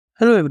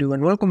Hello everyone,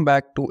 welcome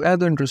back to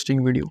another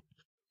interesting video.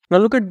 Now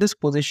look at this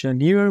position.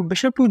 Here,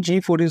 bishop to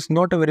g4 is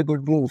not a very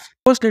good move.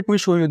 First let me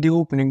show you the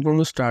opening from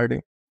the starting.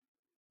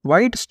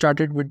 White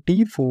started with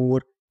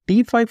d4,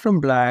 d5 from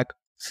black,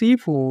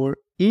 c4,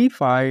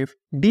 e5,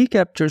 d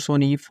captures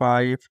on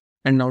e5,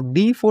 and now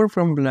d4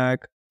 from black,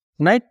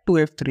 knight to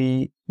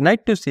f3,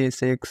 knight to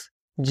c6,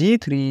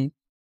 g3,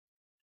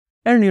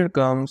 and here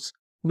comes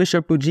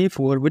bishop to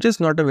g4, which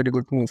is not a very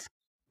good move.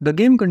 The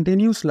game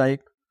continues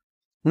like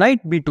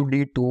knight b to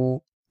d2,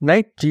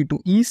 knight g to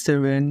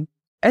e7,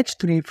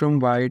 h3 from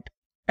white,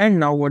 and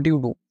now what you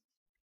do?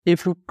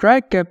 If you try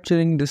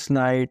capturing this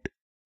knight,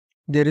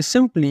 there is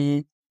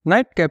simply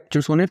knight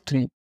captures on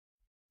f3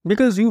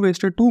 because you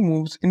wasted two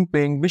moves in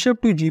playing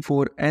bishop to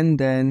g4 and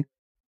then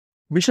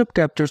bishop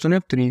captures on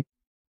f3.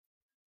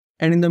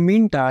 And in the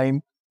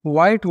meantime,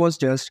 white was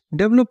just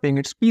developing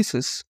its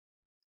pieces.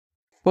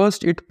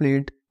 First it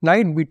played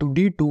knight b to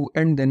d2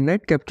 and then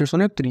knight captures on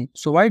f3.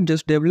 So white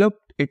just developed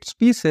its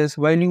pieces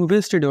while you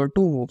wasted your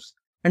two moves.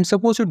 And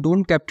suppose you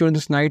don't capture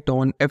this knight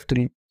on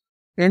f3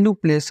 and you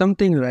play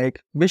something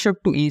like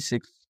bishop to e6.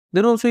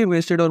 Then also you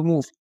wasted your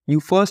move. You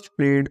first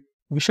played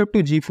bishop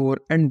to g4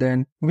 and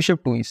then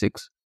bishop to e6.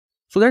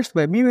 So that's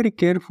why be very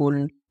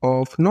careful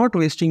of not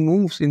wasting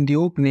moves in the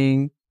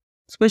opening,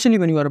 especially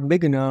when you are a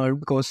beginner,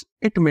 because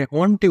it may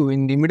haunt you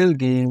in the middle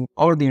game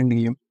or the end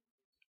game.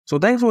 So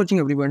thanks for watching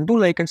everyone. Do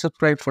like and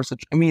subscribe for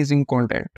such amazing content.